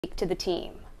to the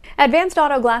team. Advanced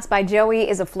Auto Glass by Joey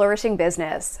is a flourishing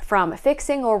business. From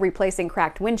fixing or replacing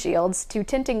cracked windshields to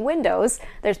tinting windows,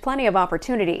 there's plenty of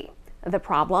opportunity. The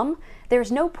problem?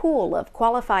 There's no pool of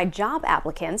qualified job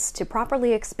applicants to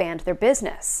properly expand their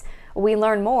business. We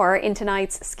learn more in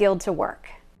tonight's Skilled to Work.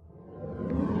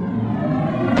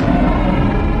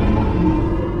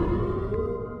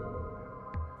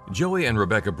 Joey and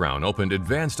Rebecca Brown opened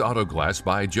Advanced Auto Glass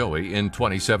by Joey in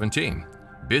 2017.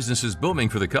 Business is booming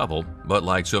for the couple, but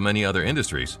like so many other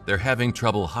industries, they're having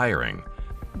trouble hiring.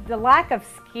 The lack of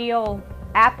skilled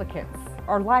applicants,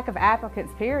 or lack of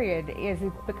applicants period, is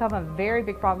become a very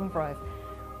big problem for us.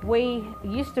 We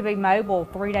used to be mobile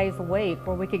 3 days a week,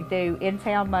 where we could do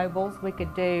in-town mobiles. We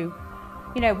could do,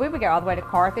 we would go all the way to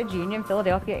Carthage, Union,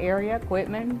 Philadelphia area,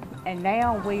 Quitman, and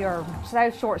now we are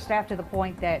so short-staffed to the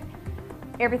point that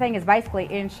everything is basically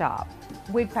in shop.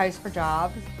 We post for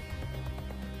jobs.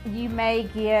 You may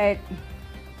get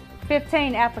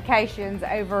 15 applications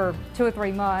over 2 or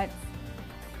 3 months.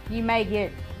 You may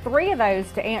get 3 of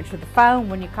those to answer the phone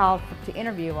when you call to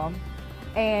interview them.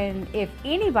 And if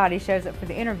anybody shows up for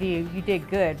the interview, you did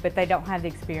good, but they don't have the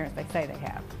experience they say they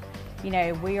have.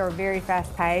 We are very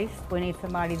fast-paced. We need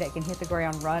somebody that can hit the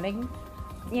ground running.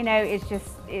 It's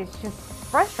just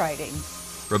frustrating.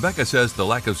 Rebecca says the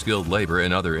lack of skilled labor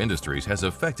in other industries has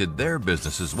affected their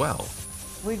business as well.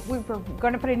 We were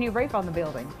going to put a new roof on the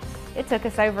building. It took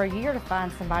us over a year to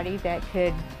find somebody that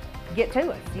could get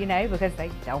to us, because they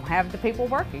don't have the people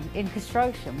working in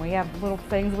construction. We have little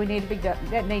things that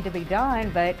need to be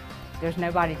done, but there's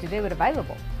nobody to do it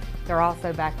available. They're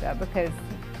also backed up because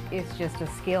it's just a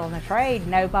skill and a trade.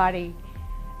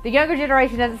 The younger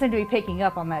generation doesn't seem to be picking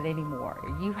up on that anymore.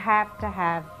 You have to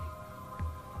have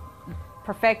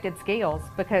perfected skills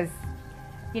because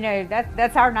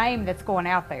that's our name that's going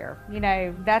out there.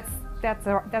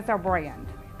 That's our brand.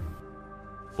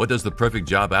 What does the perfect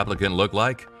job applicant look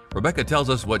like? Rebecca tells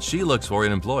us what she looks for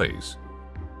in employees.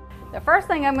 The first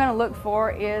thing I'm going to look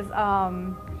for is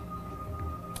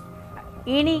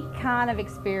any kind of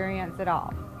experience at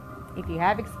all. If you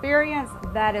have experience,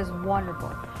 that is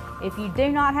wonderful. If you do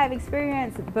not have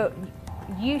experience, but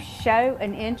you show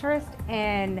an interest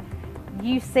and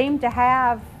you seem to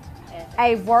have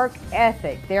a work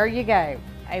ethic, there you go,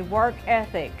 a work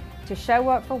ethic to show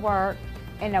up for work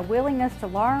and a willingness to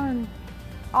learn,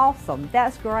 awesome,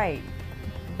 that's great.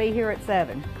 Be here at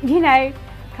 7.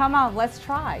 Come on, let's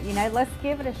try, let's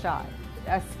give it a shot.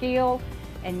 A skill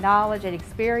and knowledge and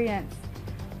experience,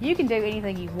 you can do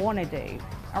anything you want to do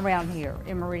around here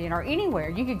in Meridian or anywhere.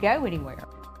 You could go anywhere.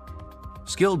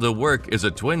 Skilled to Work is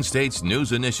a Twin States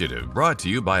news initiative brought to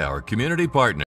you by our community partners.